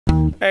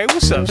Hey,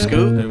 what's up,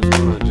 Scoop? Hey, what's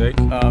going on, Jake?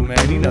 Oh,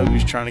 man, you know he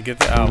was trying to get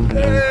the album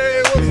done.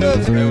 Hey, what's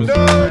up, Scoop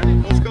Dog?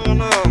 What's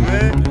going on,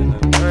 man?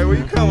 Hey, where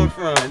you coming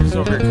from? Just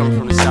over here coming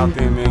from the south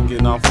end, man,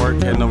 getting off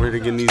work, heading over here to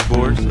getting these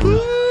boards.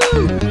 Woo!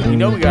 You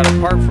know we got a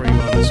part for you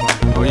on this one.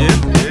 Oh, yeah?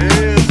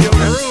 Yeah, let's get on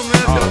the room,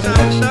 man. It's your time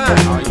to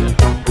shine. Oh,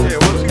 yeah. Yeah,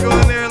 why don't you go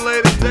in there and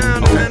lay this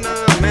down, man?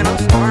 Man, I'm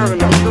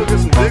starving. I'm still get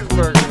some Dick's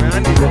burgers, man. I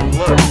need some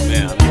lunch.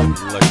 Man, I need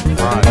like some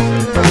fries.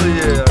 Hell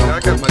yeah. I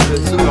got my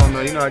good suit on,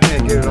 though. You know I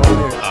can't get it on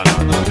here. Oh,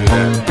 no, don't do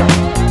that.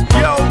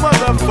 Yo,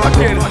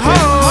 motherfucking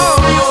ho!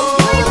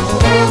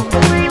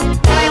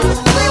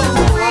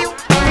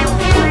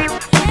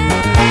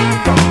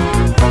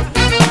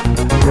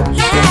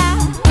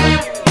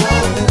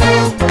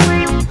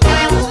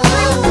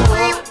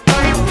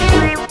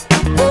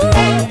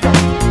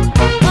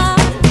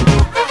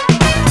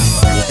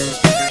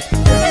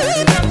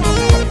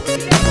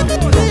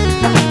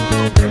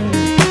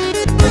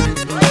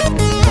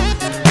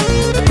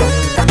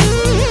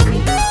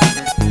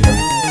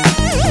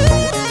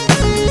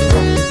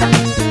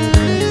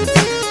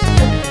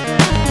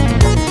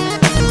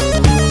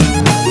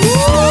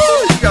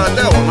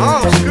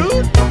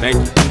 Thank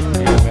you.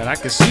 Yeah, man, I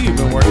can see you've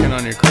been working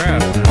on your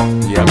craft,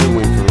 man. Yeah, I've been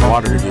waiting for the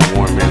water to get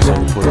warm, man, so I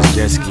can put this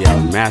jet ski out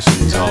and mash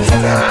these hoes.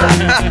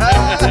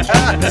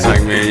 It's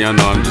like, man, y'all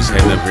know I'm just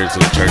heading up here to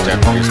the church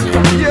after this,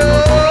 man.